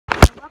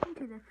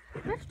the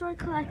Thrift Store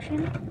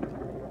Collection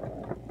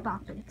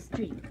Bop It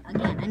Extreme.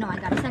 Again, I know I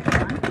got a second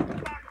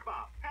one.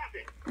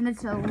 And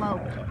it's a low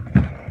pick.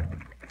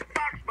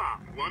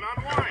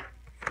 One-on-one.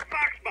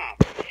 Fox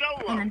Bop,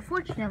 solo. And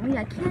unfortunately,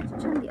 I can't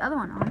turn the other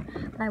one on,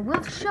 but I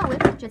will show it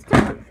just to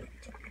prove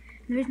it.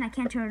 The reason I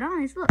can't turn it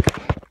on is, look,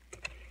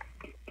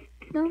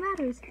 no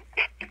batteries.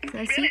 So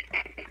I see,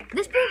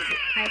 this proves it.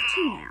 I have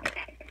two now.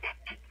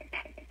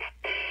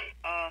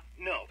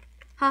 No.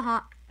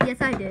 Haha,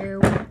 yes I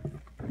do.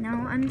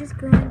 Now I'm just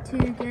going to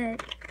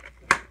get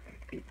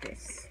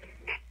this.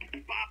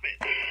 Bop it.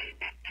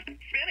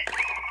 Spin it.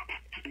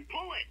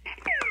 Pull it.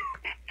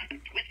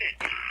 Twist it.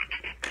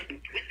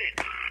 Twist it.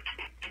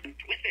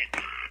 Twist it.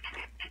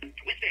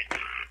 Twist it.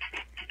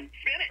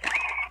 Spin it.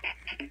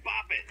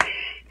 Bop it.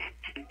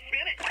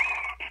 Spin it.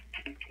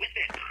 Twist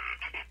it.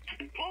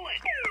 Pull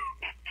it.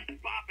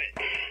 Bop it.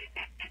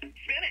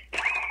 Spin it.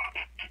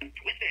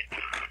 Twist it.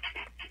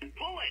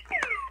 Pull it.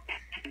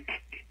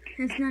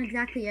 It's not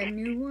exactly a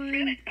new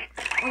one,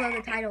 although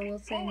the title will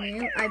say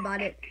new. I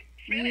bought it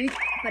used,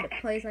 but it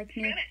plays like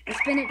new. The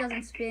spin it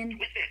doesn't spin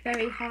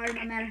very hard,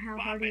 no matter how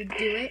hard you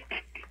do it,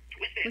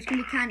 which can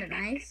be kind of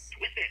nice.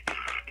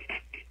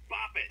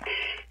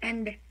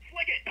 And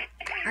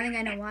I think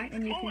I know why,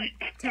 and you can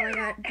tell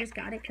I just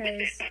got it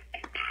because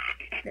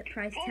the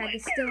price tag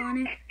is still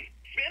on it.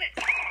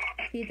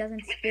 See, it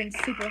doesn't spin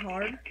super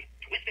hard.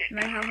 No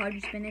matter how hard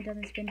you spin, it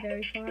doesn't spin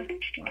very far.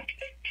 Watch.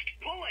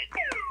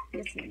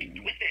 You'll see in a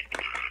minute.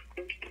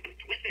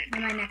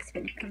 When my next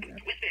spin comes up.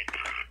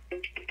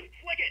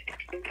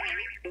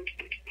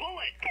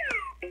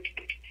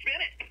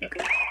 Look.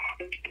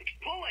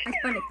 I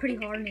spun it pretty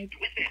hard and it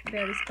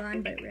barely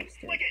spun, but it rips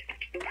too.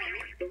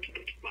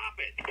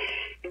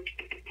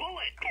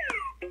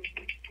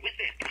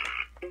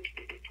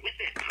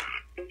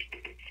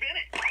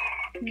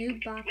 New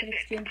Bop It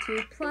Extreme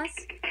 2 Plus.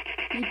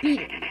 You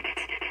beat it.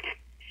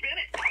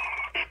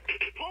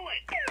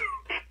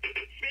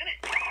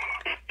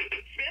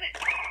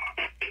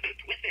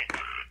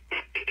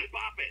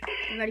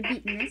 I've already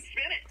beaten this.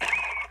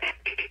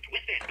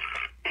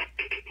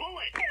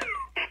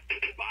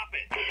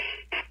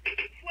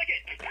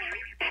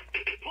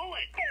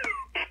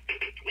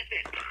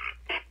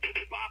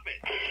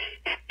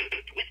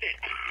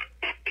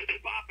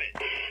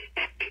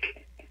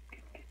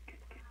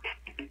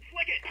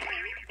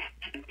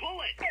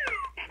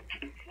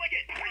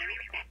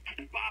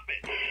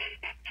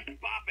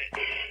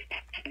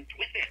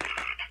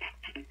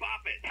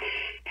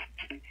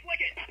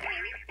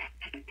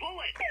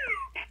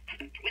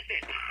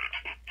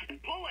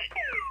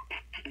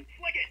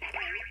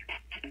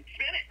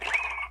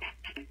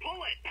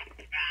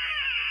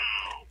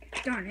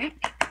 Darn it.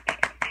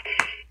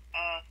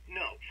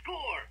 No.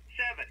 Score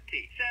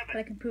 77. But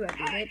I can prove I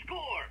did it.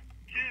 Score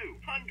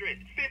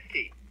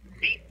 250.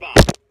 Beat Bop.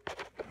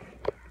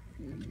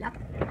 Yep.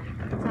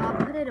 So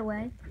I'll put it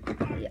away.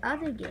 The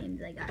other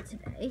games I got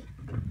today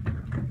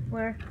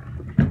were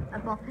a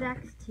Bop It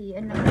XT,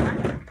 another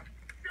one.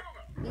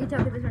 You can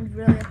tell that this one's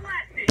really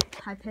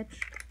high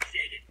pitched.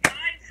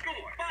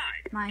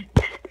 My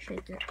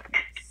shaker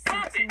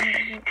sucks a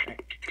little bit, but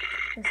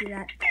you'll see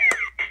that.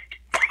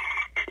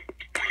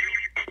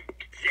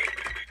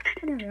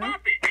 There we go. Now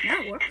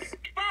it works.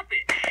 Bop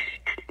it.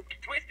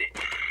 Twist it.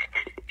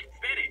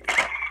 Spin it.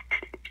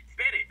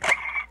 Spin it.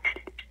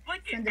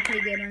 Flick it. Sounds a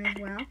pretty good one as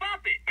well.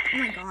 Bop it. Oh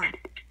my god.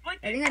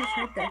 I think I just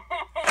hurt the...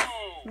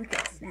 Look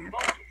at snap.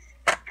 Focus.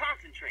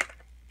 Concentrate.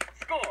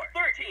 Score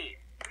 13.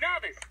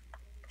 Novice.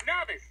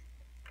 Novice.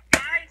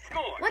 High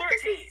score. What 13.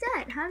 does it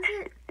set? How does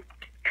it...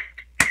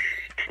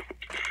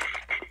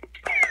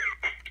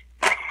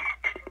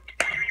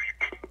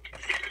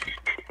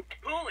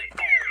 Pull it.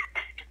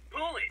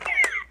 Pull it.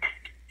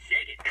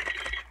 Shake it.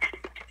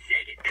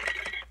 Shake it.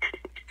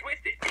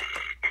 Twist it.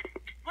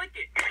 Flick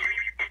it.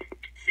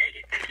 Shake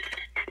it.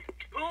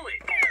 Pull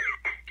it.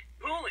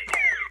 Pull it.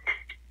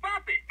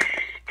 Bop it.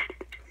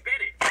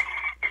 Spin it.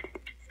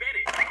 Spin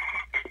it.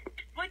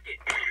 Flick it.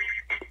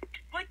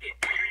 Flick it.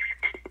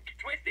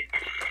 Twist it.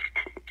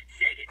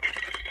 Shake it.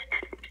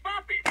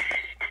 Bop it.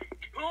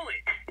 Pull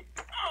it.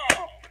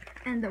 Oh!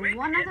 And the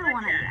one other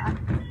one I got,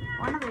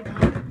 one other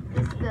game,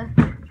 is the...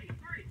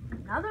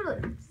 Another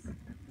loops.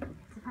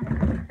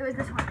 It was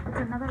this one. It's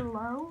another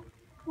low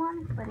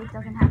one, but it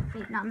doesn't have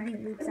feet. Not many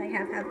loops I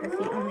have the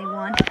feet, only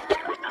one.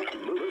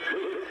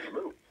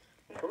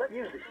 Select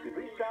music.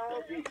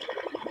 Freestyle beat.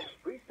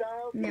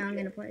 Freestyle. Now I'm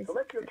gonna play.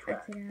 Select your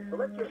track.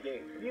 Select your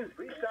game. Music.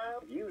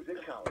 Freestyle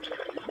music college.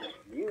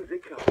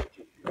 Music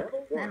college.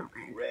 Level 1.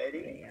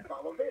 Ready?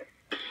 Follow this.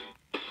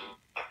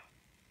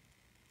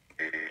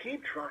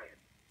 Keep trying.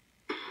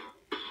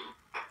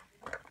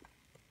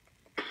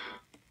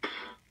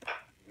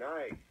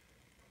 Nice.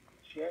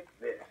 Check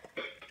this.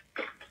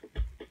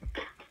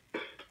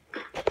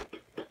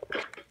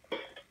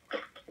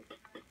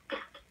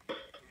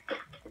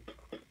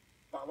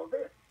 Follow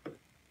this.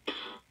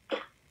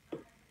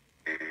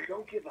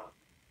 Don't give up.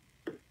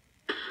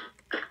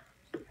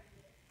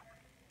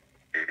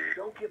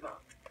 Don't give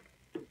up.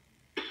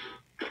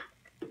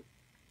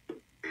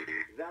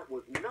 That's That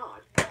was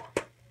not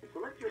awesome.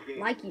 Select your game.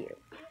 Like you.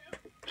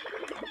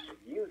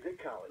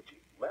 Musicology.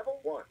 Level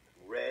 1.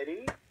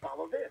 Ready?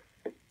 Follow this.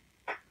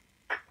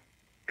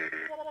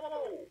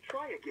 Whoa,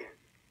 try again.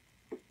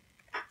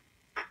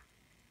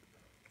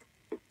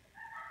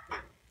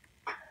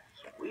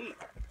 Sweet.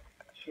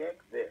 Check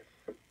this.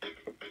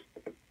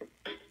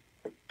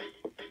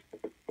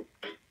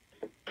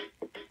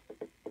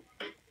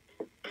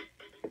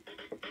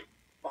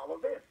 Follow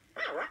this.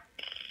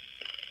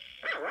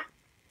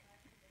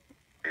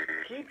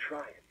 Keep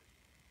trying.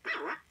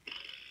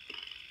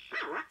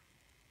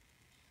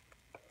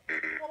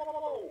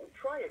 Whoa,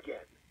 try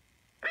again.